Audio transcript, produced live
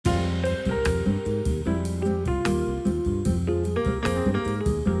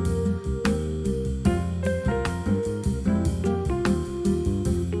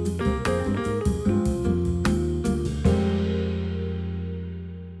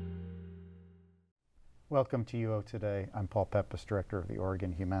Welcome to UO Today. I'm Paul Pepis, Director of the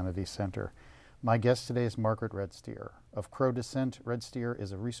Oregon Humanities Center. My guest today is Margaret Redsteer. Of Crow descent, Redsteer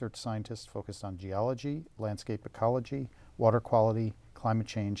is a research scientist focused on geology, landscape ecology, water quality, climate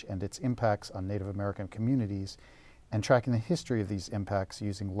change, and its impacts on Native American communities, and tracking the history of these impacts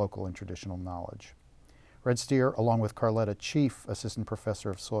using local and traditional knowledge. Redsteer, along with Carletta Chief, Assistant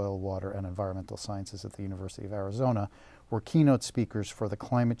Professor of Soil, Water, and Environmental Sciences at the University of Arizona, were keynote speakers for the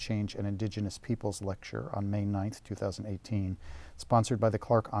Climate Change and Indigenous Peoples Lecture on May 9, 2018, sponsored by the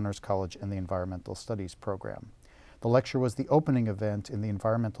Clark Honors College and the Environmental Studies Program. The lecture was the opening event in the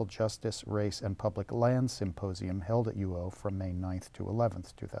Environmental Justice, Race, and Public Land Symposium held at UO from May 9th to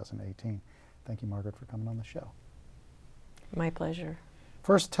 11th, 2018. Thank you, Margaret, for coming on the show. My pleasure.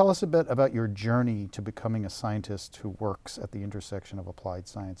 First, tell us a bit about your journey to becoming a scientist who works at the intersection of applied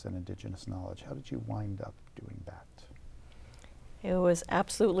science and indigenous knowledge. How did you wind up doing that? It was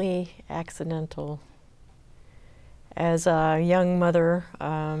absolutely accidental. As a young mother,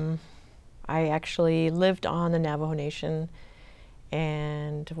 I actually lived on the Navajo Nation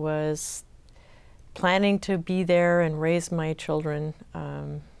and was planning to be there and raise my children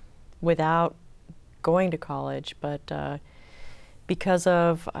without going to college, but because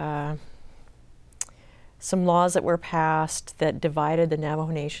of some laws that were passed that divided the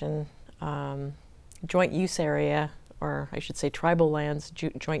Navajo Nation joint use area, or I should say tribal lands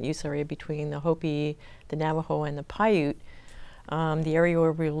joint use area between the Hopi, the Navajo, and the Paiute, the area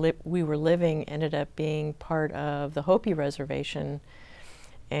where we were living ended up being part of the Hopi reservation,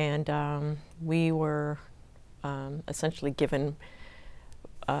 and we were essentially given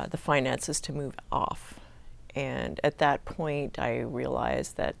the finances to move off. And at that point, I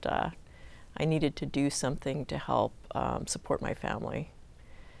realized that I needed to do something to help support my family.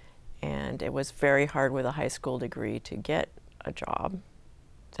 And it was very hard with a high school degree to get a job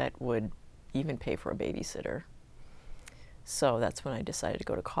that would even pay for a babysitter. So that's when I decided to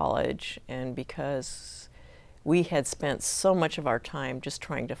go to college. And because we had spent so much of our time just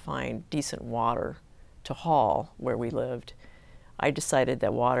trying to find decent water to haul where we lived, I decided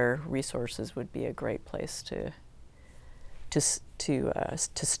that water resources would be a great place to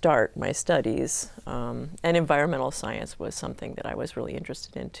start my studies. And environmental science was something that I was really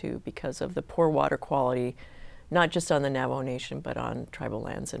interested in too, because of the poor water quality, not just on the Navajo Nation, but on tribal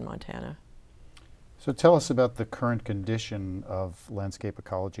lands in Montana. So tell us about the current condition of landscape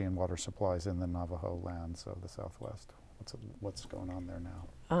ecology and water supplies in the Navajo lands of the Southwest. What's going on there now?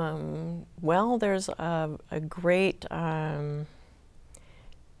 Well, there's a great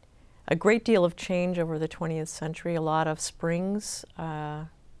deal of change over the 20th century. A lot of springs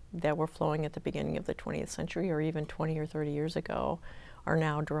that were flowing at the beginning of the 20th century, or even 20 or 30 years ago, are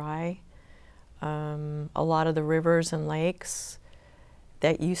now dry. A lot of the rivers and lakes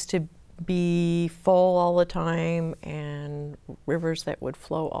that used to be full all the time and rivers that would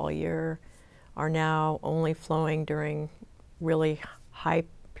flow all year are now only flowing during really high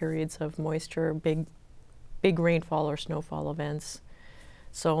periods of moisture, big rainfall or snowfall events.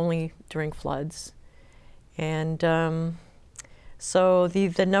 So only during floods. And so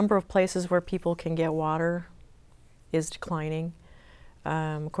the number of places where people can get water is declining.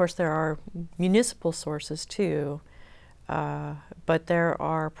 Of course, there are municipal sources too, but there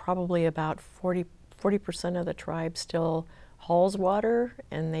are probably about 40% of the tribe still hauls water,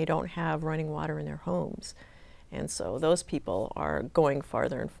 and they don't have running water in their homes. And so those people are going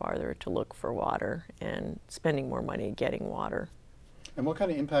farther and farther to look for water and spending more money getting water. And what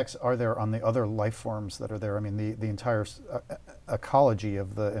kind of impacts are there on the other life forms that are there? I mean, the entire ecology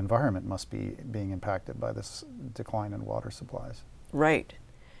of the environment must be being impacted by this decline in water supplies. Right,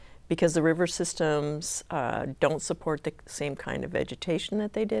 because the river systems don't support the same kind of vegetation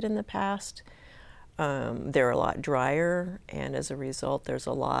that they did in the past. They're a lot drier, and as a result, there's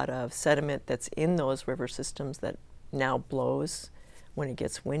a lot of sediment that's in those river systems that now blows when it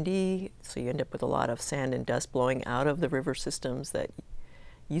gets windy, so you end up with a lot of sand and dust blowing out of the river systems that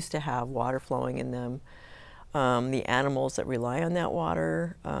used to have water flowing in them. The animals that rely on that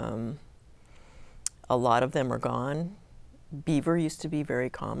water, a lot of them are gone. Beaver used to be very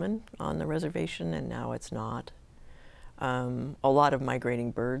common on the reservation, and now it's not. A lot of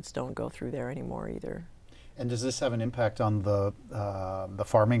migrating birds don't go through there anymore either. And does this have an impact on the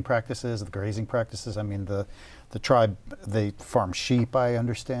farming practices, the grazing practices? I mean, the tribe, they farm sheep, I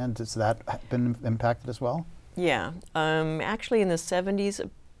understand. Has that been impacted as well? Yeah. Actually, in the 60s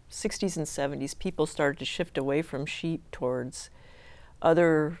and 70s, people started to shift away from sheep towards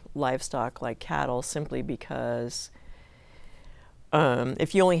other livestock like cattle, simply because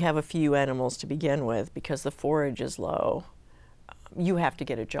if you only have a few animals to begin with, because the forage is low, you have to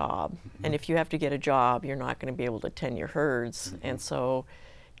get a job. And if you have to get a job, you're not going to be able to tend your herds. And so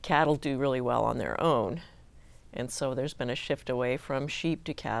cattle do really well on their own. And so there's been a shift away from sheep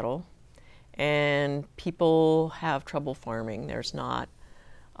to cattle. And people have trouble farming. There's not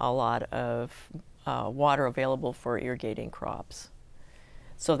a lot of water available for irrigating crops.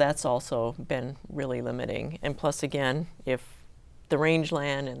 So that's also been really limiting. And plus, again, if the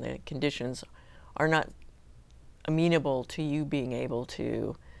rangeland and the conditions are not amenable to you being able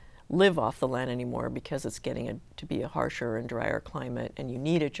to live off the land anymore because it's getting to be a harsher and drier climate and you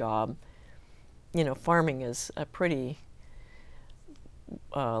need a job, you know, farming is a pretty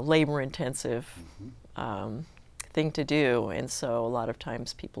labor-intensive thing to do. And so a lot of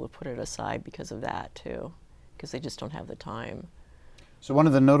times people have put it aside because of that too, because they just don't have the time. So one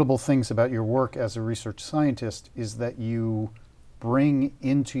of the notable things about your work as a research scientist is that you bring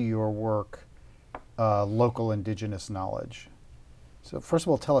into your work local indigenous knowledge. So first of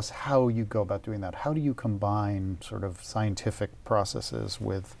all, tell us how you go about doing that. How do you combine sort of scientific processes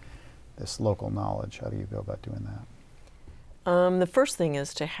with this local knowledge? How do you go about doing that? The first thing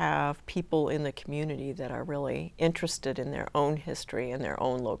is to have people in the community that are really interested in their own history and their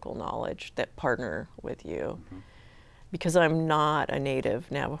own local knowledge that partner with you. Because I'm not a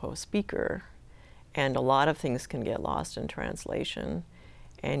native Navajo speaker, and a lot of things can get lost in translation.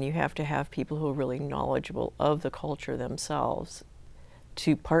 And you have to have people who are really knowledgeable of the culture themselves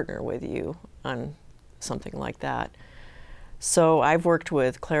to partner with you on something like that. So I've worked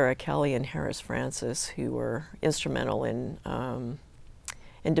with Clara Kelly and Harris Francis, who were instrumental in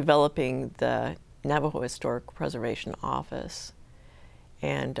developing the Navajo Historic Preservation Office.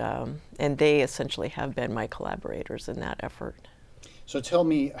 And they essentially have been my collaborators in that effort. So tell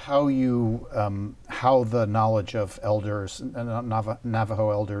me how you, how the knowledge of elders,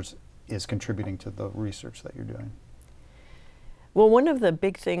 Navajo elders, is contributing to the research that you're doing. Well, one of the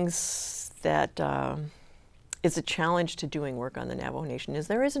big things that is a challenge to doing work on the Navajo Nation is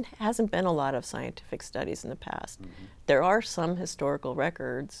there hasn't been a lot of scientific studies in the past. There are some historical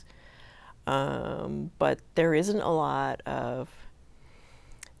records, but there isn't a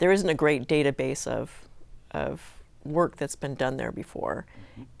great database of work that's been done there before.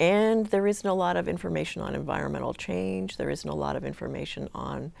 And there isn't a lot of information on environmental change. There isn't a lot of information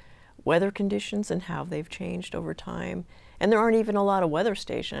on weather conditions and how they've changed over time. And there aren't even a lot of weather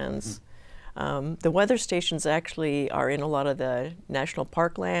stations. The weather stations actually are in a lot of the national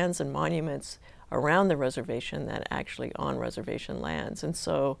park lands and monuments around the reservation that actually on reservation lands. And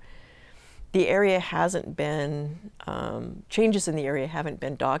so the area hasn't been, changes in the area haven't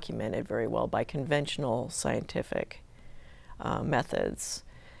been documented very well by conventional scientific methods.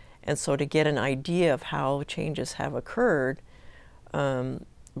 And so to get an idea of how changes have occurred,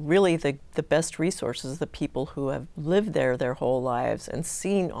 really the best resources, the people who have lived there their whole lives and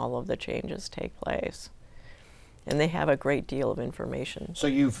seen all of the changes take place. And they have a great deal of information. So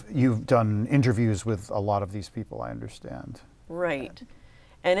you've done interviews with a lot of these people, I understand. Right.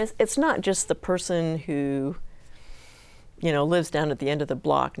 And it's not just the person who, you know, lives down at the end of the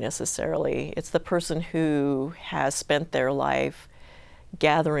block necessarily. It's the person who has spent their life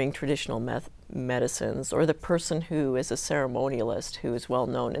gathering traditional medicines, or the person who is a ceremonialist who is well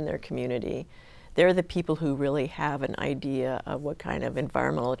known in their community. They're the people who really have an idea of what kind of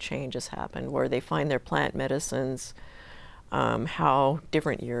environmental change has happened, where they find their plant medicines, how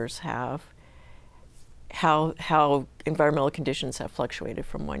different years have, how environmental conditions have fluctuated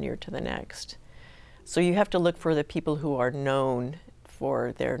from one year to the next. So you have to look for the people who are known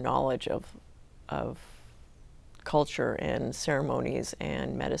for their knowledge of culture and ceremonies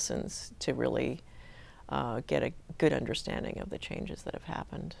and medicines to really get a good understanding of the changes that have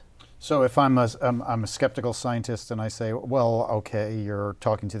happened. So if I'm a skeptical scientist and I say, well, okay, you're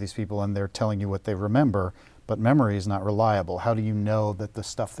talking to these people and they're telling you what they remember, but memory is not reliable. How do you know that the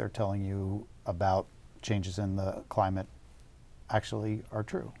stuff they're telling you about changes in the climate actually are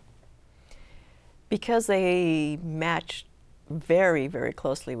true? Because they match very, very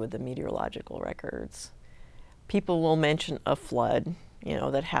closely with the meteorological records. People will mention a flood, you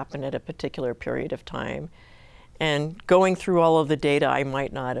know, that happened at a particular period of time. And going through all of the data, I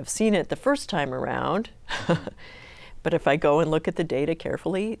might not have seen it the first time around. But if I go and look at the data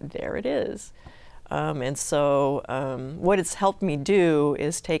carefully, there it is. And so what it's helped me do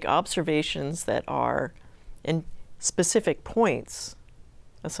is take observations that are in specific points,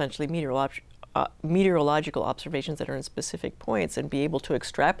 essentially meteorological observations that are in specific points, and be able to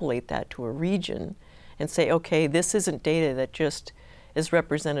extrapolate that to a region and say, okay, this isn't data that just is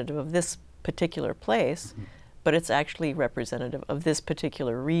representative of this particular place, but it's actually representative of this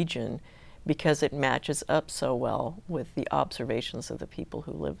particular region because it matches up so well with the observations of the people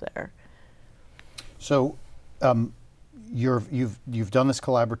who live there. So you've done this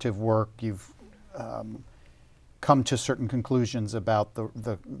collaborative work. You've come to certain conclusions about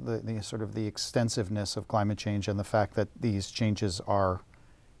the sort of the extensiveness of climate change and the fact that these changes are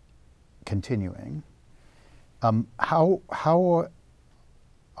continuing. How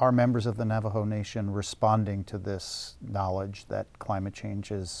are members of the Navajo Nation responding to this knowledge that climate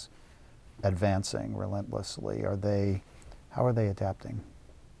change is advancing relentlessly? How are they adapting?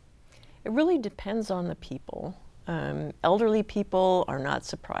 It really depends on the people. Elderly people are not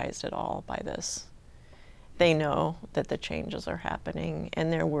surprised at all by this. They know that the changes are happening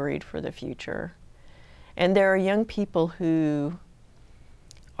and they're worried for the future. And there are young people who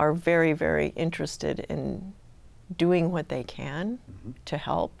are very, very interested in doing what they can to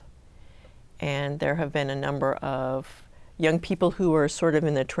help. And there have been a number of young people who are sort of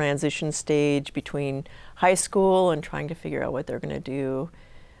in the transition stage between high school and trying to figure out what they're going to do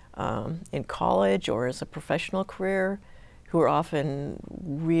in college or as a professional career, who are often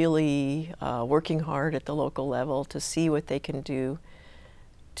really working hard at the local level to see what they can do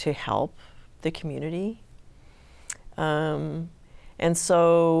to help the community. And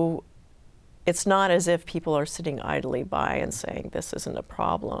so it's not as if people are sitting idly by and saying this isn't a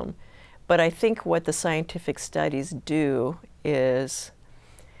problem. But I think what the scientific studies do is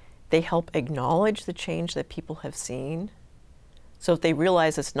they help acknowledge the change that people have seen. So if they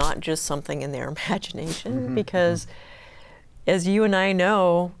realize it's not just something in their imagination, because as you and I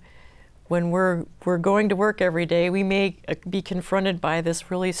know, when we're going to work every day, we may be confronted by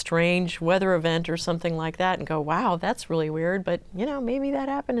this really strange weather event or something like that and go, wow, that's really weird, but maybe that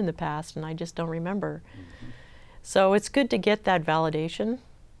happened in the past and I just don't remember. So it's good to get that validation.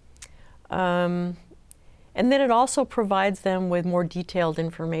 And then it also provides them with more detailed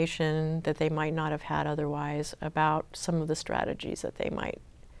information that they might not have had otherwise about some of the strategies that they might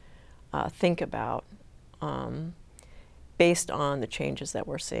think about based on the changes that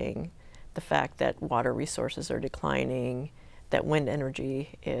we're seeing. The fact that water resources are declining, that wind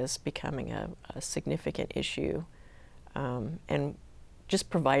energy is becoming a significant issue, and just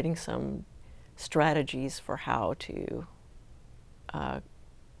providing some strategies for how to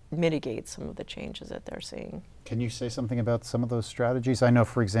mitigate some of the changes that they're seeing. Can you say something about some of those strategies? I know,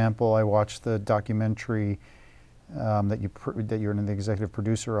 for example, I watched the documentary that you're the executive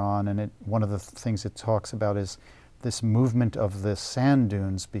producer on, and one of the things it talks about is this movement of the sand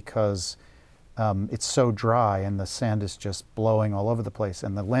dunes, because it's so dry and the sand is just blowing all over the place,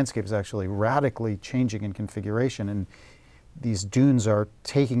 and the landscape is actually radically changing in configuration, and these dunes are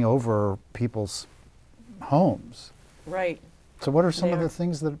taking over people's homes. Right. So what are some of the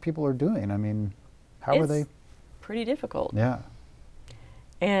things that people are doing? I mean, how are they? Pretty difficult. Yeah.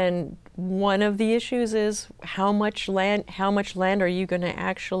 And one of the issues is how much land are you going to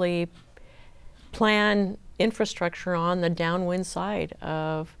actually plan infrastructure on the downwind side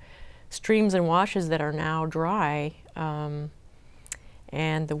of streams and washes that are now dry, and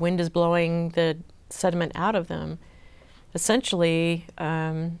the wind is blowing the sediment out of them. Essentially,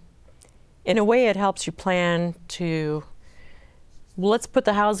 in a way, it helps you plan to, let's put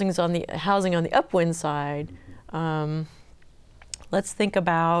the housing on the upwind side. Let's think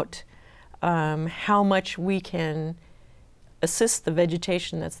about how much we can assist the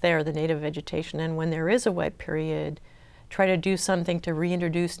vegetation that's there, the native vegetation, and when there is a wet period, try to do something to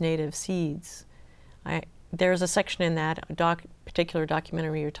reintroduce native seeds. There's a section in that particular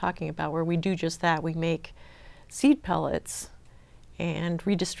documentary you're talking about where we do just that. We make seed pellets and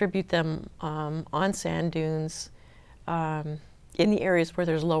redistribute them on sand dunes in the areas where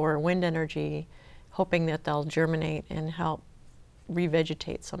there's lower wind energy, hoping that they'll germinate and help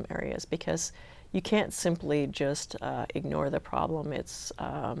revegetate some areas, because you can't simply just ignore the problem. It's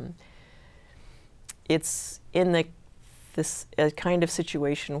in this kind of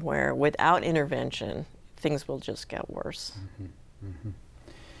situation where without intervention, things will just get worse. Mm-hmm. Mm-hmm.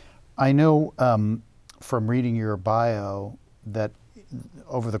 I know from reading your bio that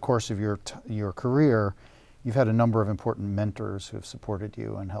over the course of your career, you've had a number of important mentors who have supported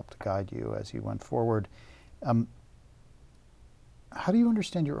you and helped guide you as you went forward. How do you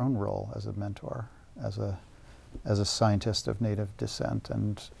understand your own role as a mentor, as a scientist of Native descent,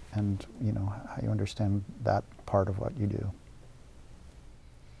 and how you understand that part of what you do?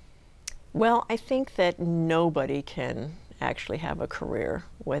 Well, I think that nobody can actually have a career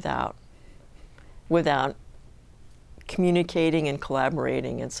without communicating and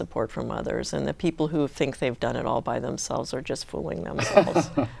collaborating and support from others. And the people who think they've done it all by themselves are just fooling themselves.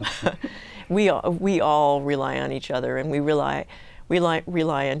 We all rely on each other, and we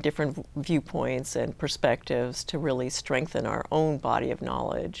rely on different viewpoints and perspectives to really strengthen our own body of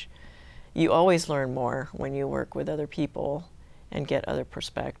knowledge. You always learn more when you work with other people and get other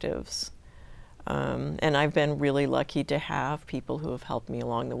perspectives. And I've been really lucky to have people who have helped me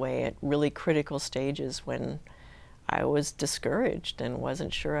along the way at really critical stages when I was discouraged and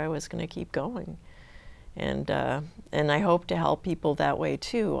wasn't sure I was going to keep going. And I hope to help people that way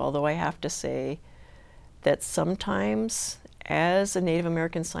too, although I have to say that sometimes as a Native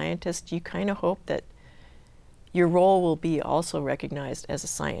American scientist, you kind of hope that your role will be also recognized as a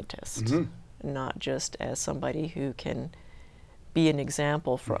scientist, not just as somebody who can be an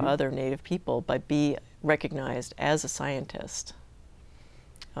example for other Native people, but be recognized as a scientist.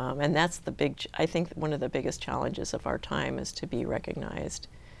 And that's I think one of the biggest challenges of our time is to be recognized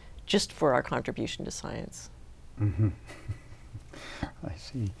just for our contribution to science. I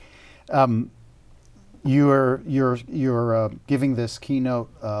see. You're giving this keynote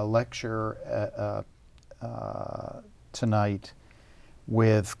lecture tonight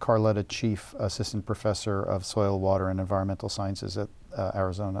with Carletta Chief, Assistant Professor of Soil, Water, and Environmental Sciences at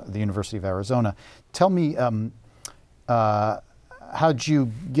the University of Arizona. Tell me, how'd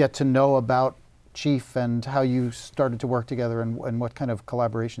you get to know about Chief and how you started to work together and what kind of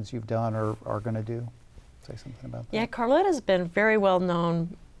collaborations you've done or are going to do? Say something about that. Yeah, Carletta's been very well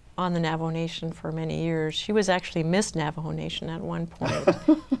known on the Navajo Nation for many years. She was actually Miss Navajo Nation at one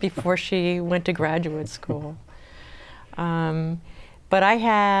point before she went to graduate school. But I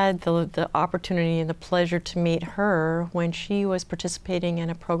had the opportunity and the pleasure to meet her when she was participating in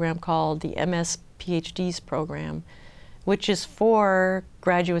a program called the MS PhDs program, which is for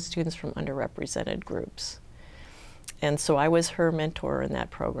graduate students from underrepresented groups. And so I was her mentor in that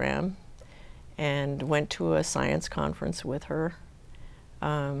program and went to a science conference with her.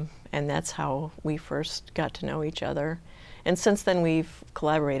 And that's how we first got to know each other. And since then, we've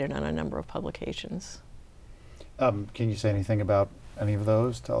collaborated on a number of publications. Can you say anything about any of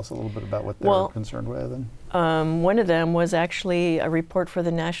those? Tell us a little bit about what they're concerned with. One of them was actually a report for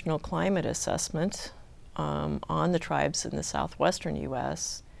the National Climate Assessment on the tribes in the southwestern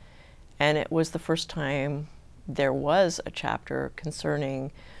U.S. And it was the first time there was a chapter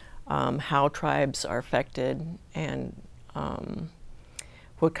concerning how tribes are affected and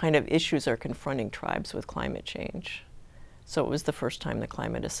what kind of issues are confronting tribes with climate change. So it was the first time the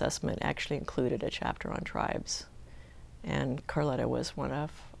climate assessment actually included a chapter on tribes. And Carletta was one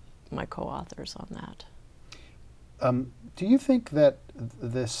of my co-authors on that. Do you think that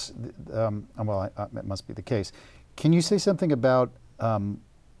this, it must be the case. Can you say something about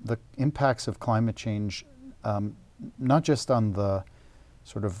the impacts of climate change, not just on the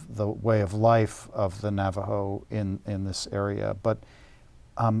sort of the way of life of the Navajo in this area, but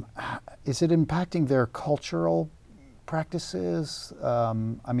is it impacting their cultural practices?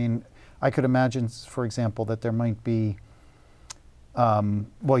 I mean, I could imagine, for example, that there might be,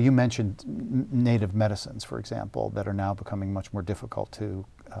 you mentioned native medicines, for example, that are now becoming much more difficult to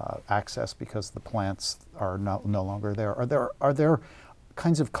access because the plants are no longer there. Are there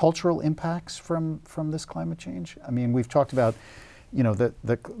kinds of cultural impacts from this climate change? I mean, we've talked about,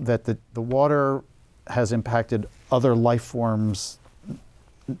 that the water has impacted other life forms,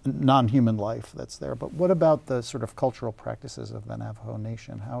 non-human life that's there. But what about the sort of cultural practices of the Navajo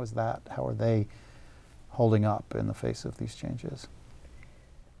Nation? How is that? How are they holding up in the face of these changes?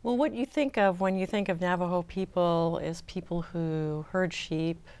 Well, what you think of when you think of Navajo people is people who herd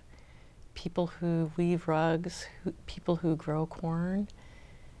sheep, people who weave rugs, people who grow corn,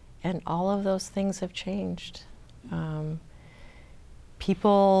 and all of those things have changed.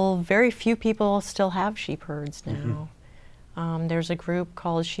 Very few people still have sheep herds now. There's a group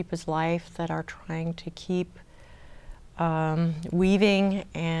called Sheep is Life that are trying to keep weaving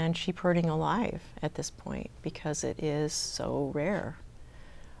and sheep herding alive at this point because it is so rare.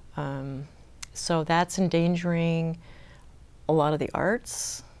 So that's endangering a lot of the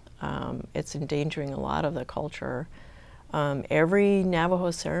arts. It's endangering a lot of the culture. Every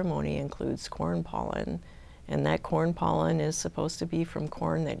Navajo ceremony includes corn pollen, and that corn pollen is supposed to be from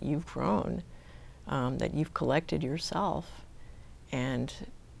corn that you've grown, that you've collected yourself. And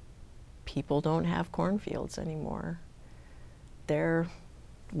people don't have cornfields anymore. They're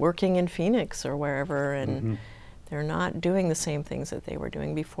working in Phoenix or wherever, and they're not doing the same things that they were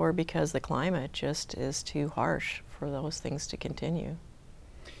doing before because the climate just is too harsh for those things to continue.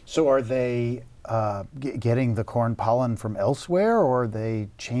 So are they getting the corn pollen from elsewhere, or are they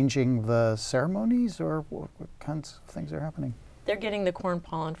changing the ceremonies, or what kinds of things are happening? They're getting the corn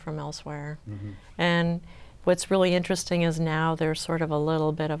pollen from elsewhere. And what's really interesting is now there's sort of a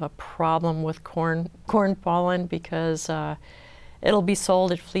little bit of a problem with corn pollen because it'll be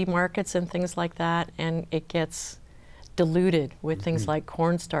sold at flea markets and things like that, and it gets diluted with things like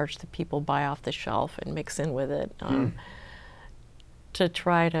cornstarch that people buy off the shelf and mix in with it to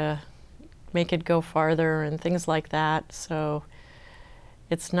try to make it go farther and things like that. So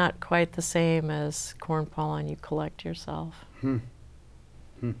it's not quite the same as corn pollen you collect yourself.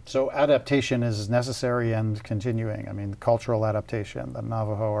 So adaptation is necessary and continuing. I mean, cultural adaptation. The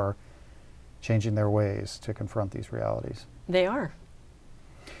Navajo are changing their ways to confront these realities. They are.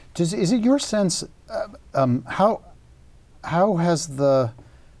 Is it your sense, how has the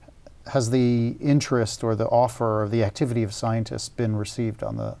interest or the offer or the activity of scientists been received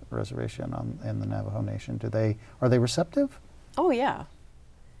on the reservation in the Navajo Nation? Are they receptive? Oh yeah,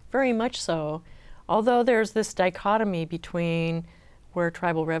 very much so. Although there's this dichotomy between where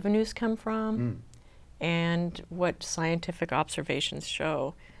tribal revenues come from and what scientific observations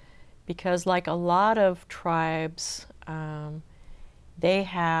show. Because like a lot of tribes, they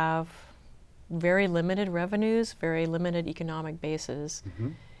have very limited revenues, very limited economic bases.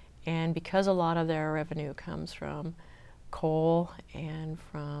 And because a lot of their revenue comes from coal and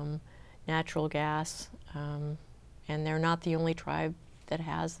from natural gas, and they're not the only tribe that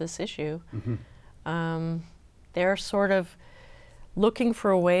has this issue, they're sort of looking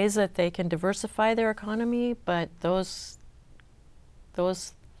for ways that they can diversify their economy, but those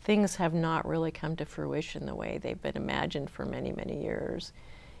things have not really come to fruition the way they've been imagined for many, many years.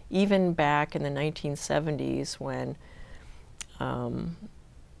 Even back in the 1970s when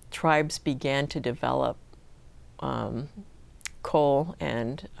tribes began to develop coal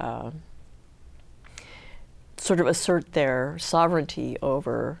and sort of assert their sovereignty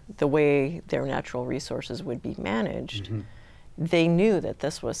over the way their natural resources would be managed, they knew that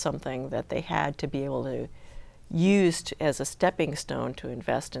this was something that they had to be able to use as a stepping stone to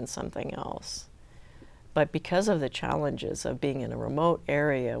invest in something else. But because of the challenges of being in a remote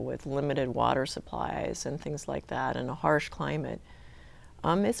area with limited water supplies and things like that and a harsh climate,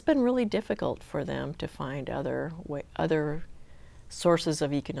 it's been really difficult for them to find other sources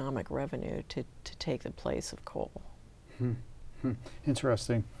of economic revenue to take the place of coal.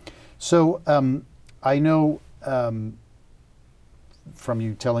 Interesting. So I know from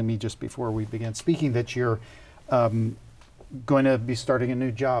you telling me just before we began speaking that you're going to be starting a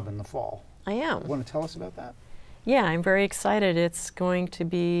new job in the fall. I am. Want to tell us about that? Yeah, I'm very excited. It's going to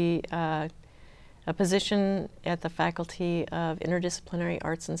be a position at the Faculty of Interdisciplinary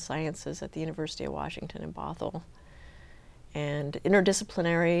Arts and Sciences at the University of Washington in Bothell. And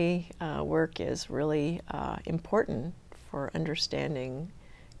interdisciplinary work is really important for understanding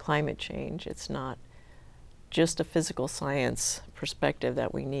climate change. It's not just a physical science perspective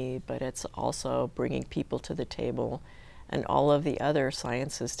that we need, but it's also bringing people to the table and all of the other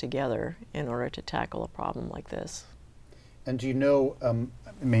sciences together in order to tackle a problem like this. And do you know,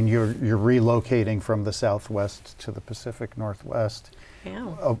 I mean, you're relocating from the Southwest to the Pacific Northwest. Yeah.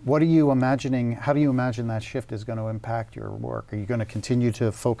 What are you imagining, how do you imagine that shift is going to impact your work? Are you going to continue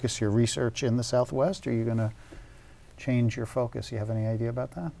to focus your research in the Southwest, or are you going to change your focus? You have any idea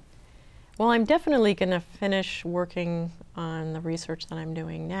about that? Well, I'm definitely going to finish working on the research that I'm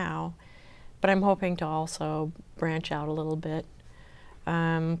doing now, but I'm hoping to also branch out a little bit.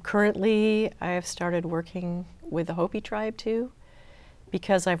 Currently, I've started working with the Hopi tribe too,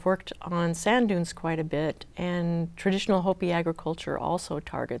 because I've worked on sand dunes quite a bit, and traditional Hopi agriculture also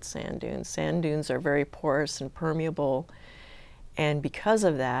targets sand dunes. Sand dunes are very porous and permeable, and because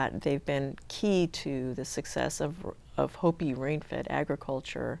of that, they've been key to the success of Hopi rain-fed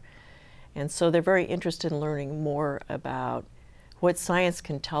agriculture. And so they're very interested in learning more about what science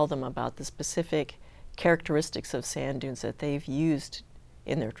can tell them about the specific characteristics of sand dunes that they've used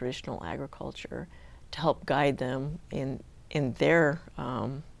in their traditional agriculture to help guide them in their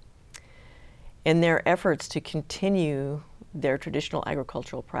efforts to continue their traditional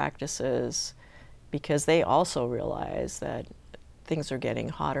agricultural practices, because they also realize that things are getting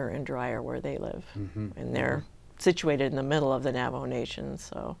hotter and drier where they live, and they're situated in the middle of the Navajo Nation.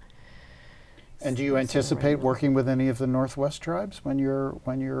 So. And do you anticipate working with any of the Northwest tribes when you're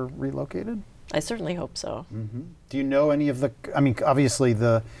relocated? I certainly hope so. Do you know any of the? I mean, obviously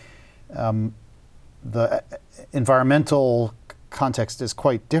the environmental context is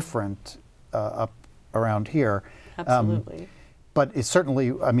quite different up around here. Absolutely. But it's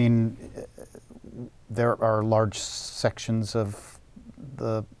certainly, I mean, there are large sections of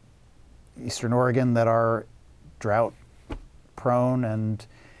the Eastern Oregon that are drought prone, and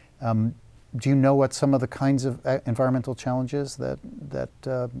do you know what some of the kinds of environmental challenges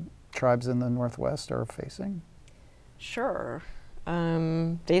that tribes in the Northwest are facing? Sure.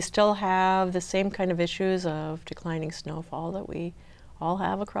 They still have the same kind of issues of declining snowfall that we all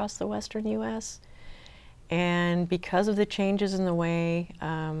have across the western U.S. And because of the changes in the way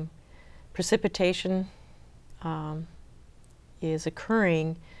precipitation is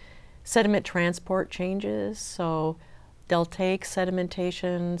occurring, sediment transport changes. So deltaic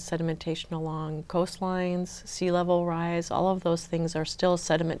sedimentation along coastlines, sea level rise, all of those things are still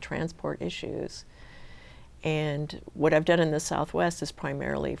sediment transport issues. And what I've done in the Southwest is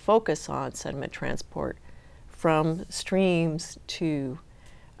primarily focus on sediment transport from streams to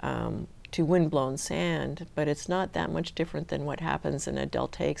windblown sand, but it's not that much different than what happens in a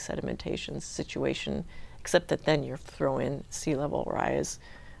deltaic sedimentation situation, except that then you throw in sea level rise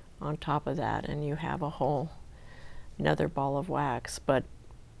on top of that and you have a whole another ball of wax. But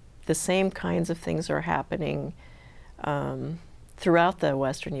the same kinds of things are happening throughout the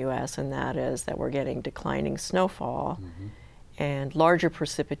western U.S., and that is that we're getting declining snowfall and larger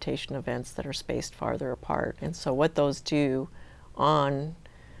precipitation events that are spaced farther apart. And so what those do on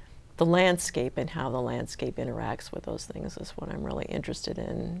the landscape and how the landscape interacts with those things is what I'm really interested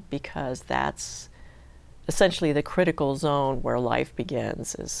in, because that's essentially the critical zone where life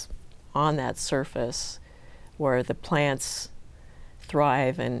begins, is on that surface where the plants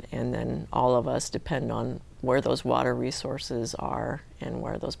thrive, and then all of us depend on where those water resources are and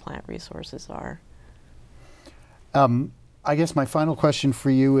where those plant resources are. I guess my final question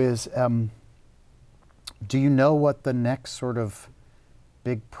for you is, do you know what the next sort of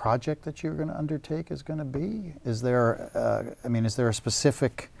big project that you're going to undertake is going to be? Is there, is there a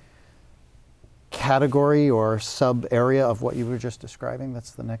specific category or sub area of what you were just describing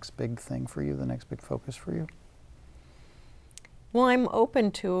that's the next big thing for you, the next big focus for you? Well, I'm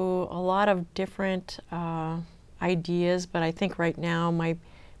open to a lot of different ideas, but I think right now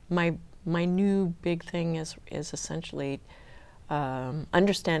my new big thing is essentially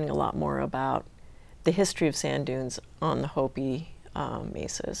understanding a lot more about the history of sand dunes on the Hopi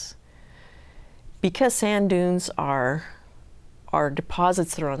mesas. Because sand dunes are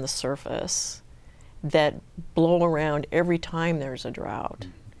deposits that are on the surface that blow around every time there's a drought.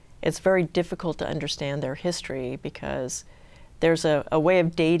 It's very difficult to understand their history because there's a way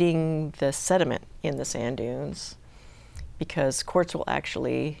of dating the sediment in the sand dunes, because quartz will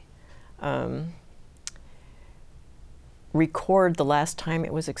actually record the last time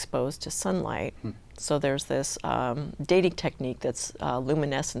it was exposed to sunlight. So there's this dating technique that's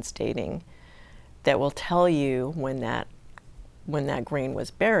luminescence dating that will tell you when that grain was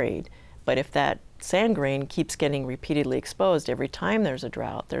buried. But if that sand grain keeps getting repeatedly exposed every time there's a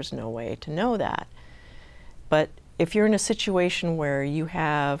drought, there's no way to know that. But if you're in a situation where you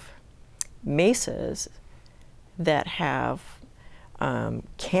have mesas that have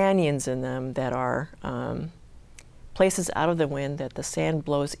canyons in them that are places out of the wind that the sand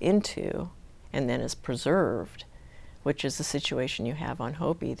blows into and then is preserved, which is the situation you have on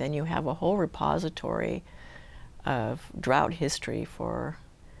Hopi, then you have a whole repository of drought history for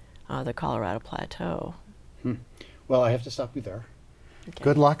the Colorado Plateau. Well, I have to stop you there. Okay.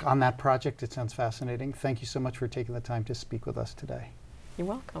 Good luck on that project. It sounds fascinating. Thank you so much for taking the time to speak with us today. You're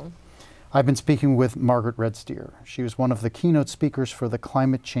welcome. I've been speaking with Margaret Red Steer. She was one of the keynote speakers for the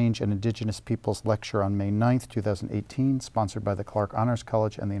Climate Change and Indigenous Peoples Lecture on May 9th, 2018, sponsored by the Clark Honors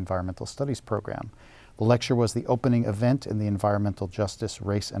College and the Environmental Studies Program. The lecture was the opening event in the Environmental Justice,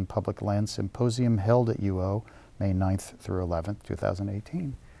 Race, and Public Land Symposium held at UO May 9th through 11th,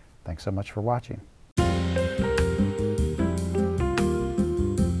 2018. Thanks so much for watching.